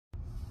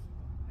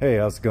Hey,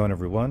 how's it going,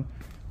 everyone?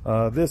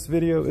 This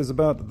video is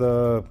about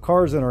the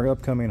cars in our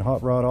upcoming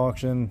hot rod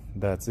auction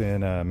that's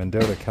in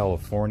Mendota,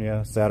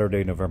 California,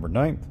 Saturday, November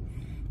 9th.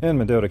 In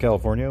Mendota,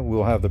 California,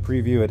 we'll have the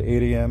preview at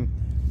 8 a.m.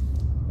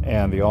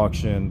 and the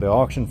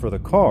auction for the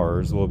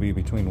cars will be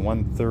between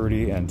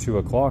 1:30 and 2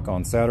 o'clock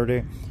on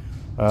Saturday.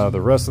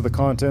 The rest of the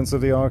contents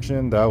of the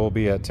auction, that will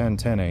be at 10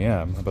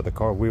 a.m. But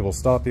we will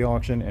stop the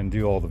auction and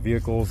do all the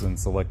vehicles and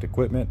select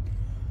equipment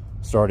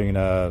starting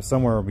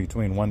somewhere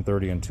between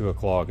 1:30 and 2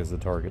 o'clock is the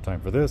target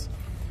time for this.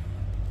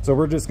 So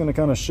we're just going to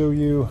kind of show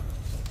you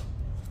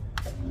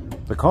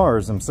the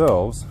cars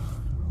themselves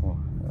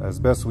as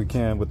best we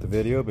can with the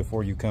video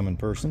before you come in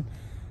person.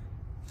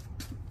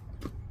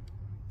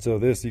 So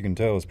this, you can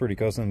tell, is pretty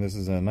custom. This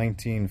is a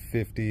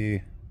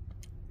 1950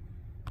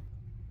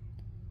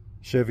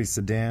 Chevy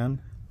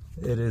sedan.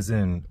 It is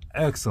in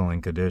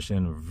excellent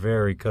condition,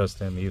 very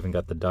custom. You even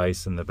got the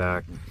dice in the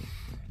back.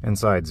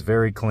 Inside's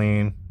very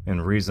clean, in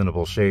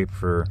reasonable shape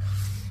for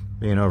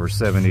being over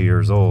 70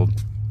 years old.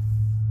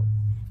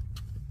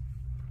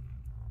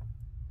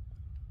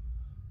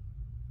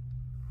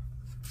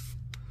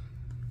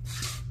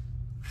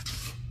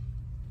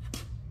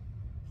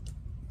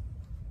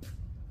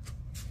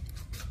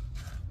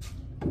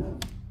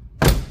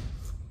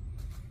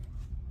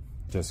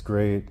 Just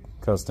great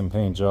custom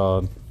paint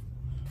job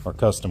or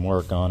custom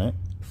work on it.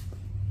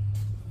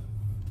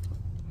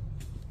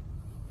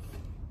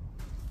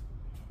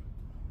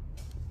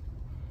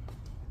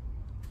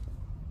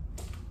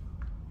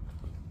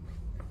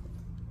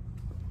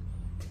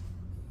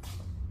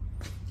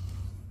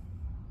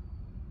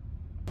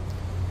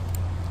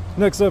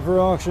 Next up for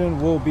auction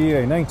will be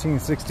a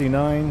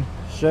 1969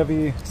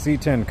 Chevy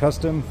C10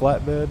 Custom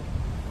flatbed.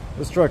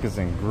 This truck is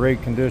in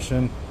great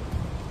condition.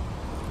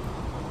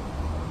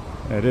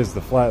 It is the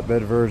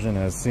flatbed version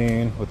as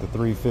seen with the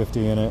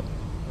 350 in it.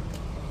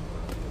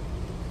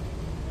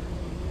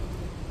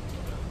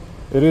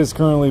 It is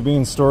currently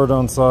being stored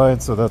on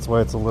site, so that's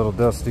why it's a little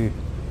dusty,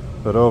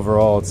 but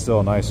overall it's still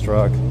a nice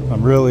truck.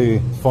 I'm really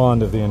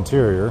fond of the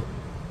interior,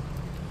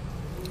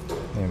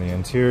 and the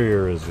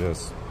interior is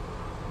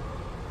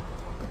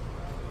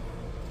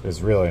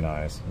really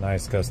nice.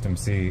 Nice custom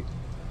seat.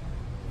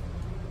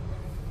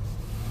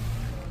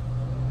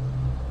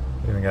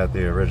 Even got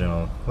the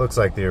original, looks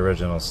like the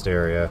original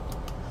stereo,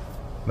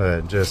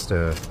 but just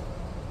a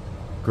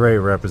great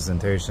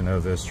representation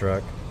of this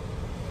truck.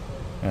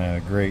 And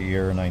a great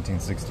year,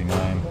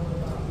 1969.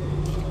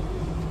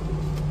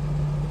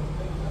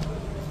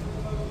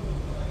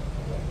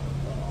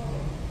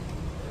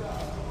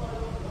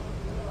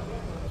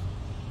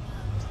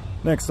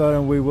 Next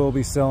item we will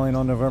be selling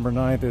on November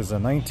 9th is a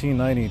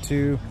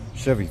 1992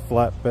 Chevy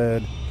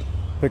flatbed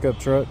pickup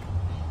truck.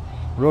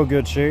 Real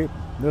good shape.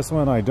 This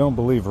one I don't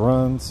believe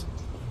runs.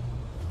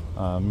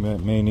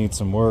 It may need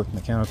some work,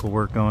 mechanical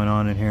work going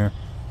on in here.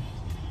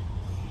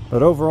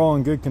 But overall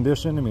in good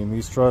condition. I mean,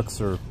 these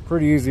trucks are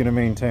pretty easy to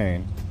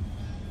maintain.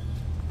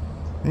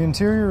 The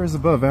interior is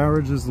above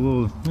average. It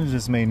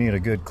just may need a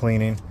good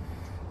cleaning,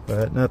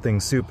 but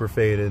nothing super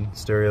faded.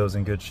 Stereo's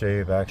in good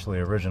shape. Actually,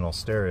 original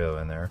stereo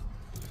in there.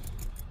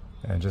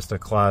 And just a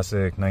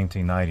classic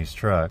 1990s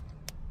truck.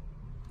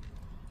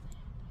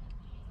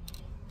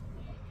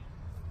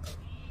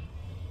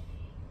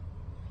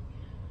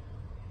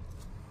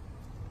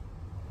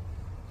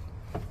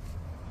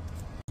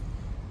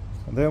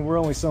 And then we're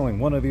only selling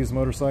one of these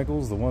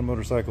motorcycles. The one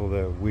motorcycle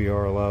that we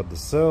are allowed to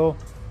sell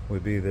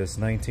would be this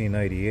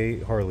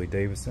 1998 Harley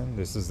Davidson.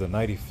 This is the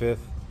 95th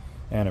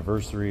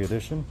anniversary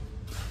edition.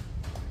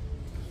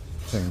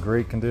 It's in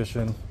great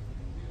condition.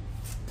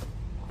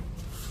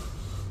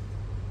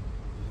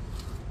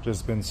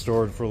 Just been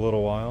stored for a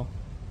little while.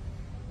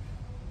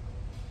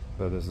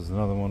 But this is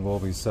another one we'll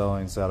be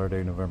selling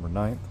Saturday, November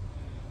 9th.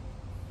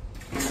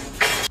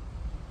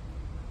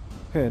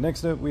 Okay,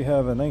 next up we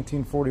have a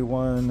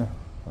 1941,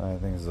 I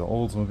think it's an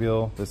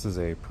Oldsmobile. This is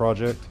a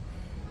Project.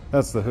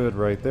 That's the hood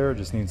right there. It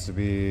just needs to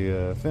be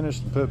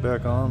finished and put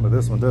back on. But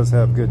this one does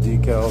have good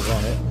decals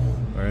on it.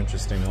 Or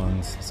interesting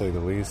ones, to say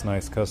the least.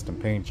 Nice custom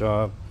paint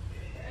job.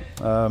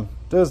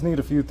 Does need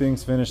a few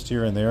things finished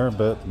here and there,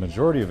 but the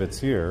majority of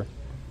it's here.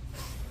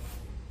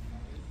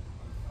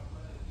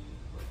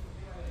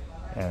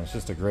 And it's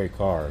just a great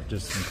car,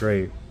 just a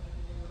great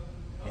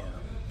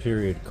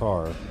period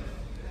car.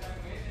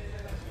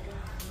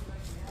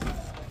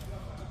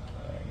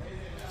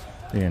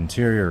 The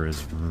interior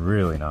is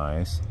really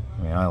nice.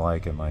 I mean, I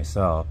like it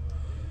myself.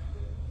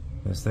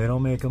 Because they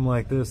don't make them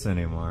like this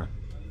anymore.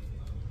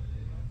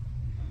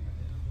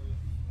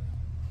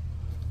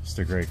 Just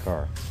a great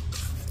car.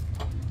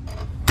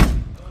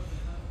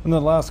 And the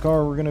last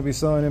car we're going to be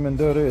selling in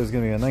Mendota is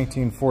going to be a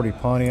 1940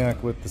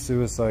 Pontiac with the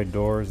suicide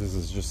doors. This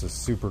is just a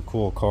super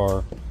cool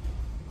car.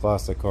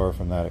 Classic car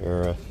from that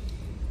era.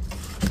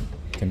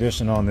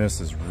 Condition on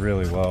this is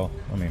really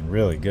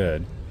really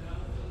good.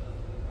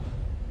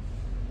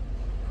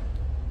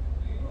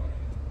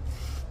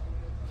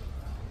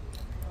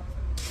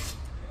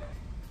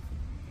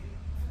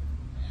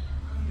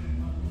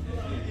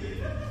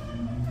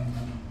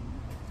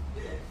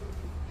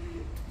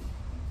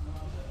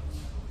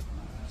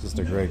 Just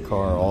a great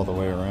car all the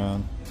way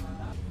around.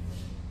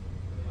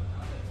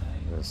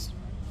 Just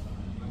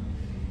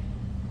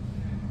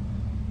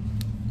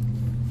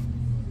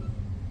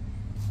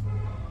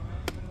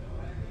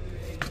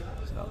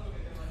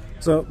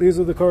so these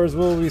are the cars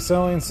we'll be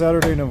selling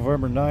Saturday,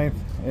 November 9th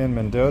in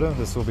Mendota.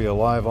 This will be a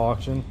live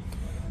auction.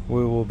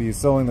 We will be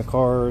selling the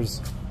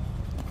cars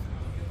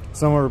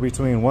somewhere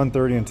between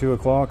 1:30 and 2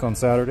 o'clock on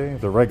Saturday.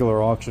 The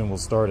regular auction will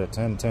start at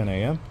 10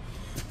 a.m.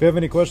 If you have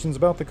any questions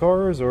about the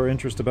cars or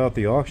interest about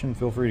the auction,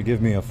 feel free to give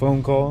me a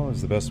phone call.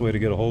 It's the best way to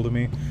get a hold of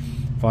me,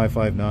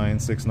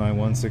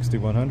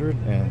 559-691-6100.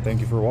 And thank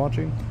you for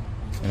watching,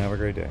 and have a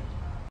great day.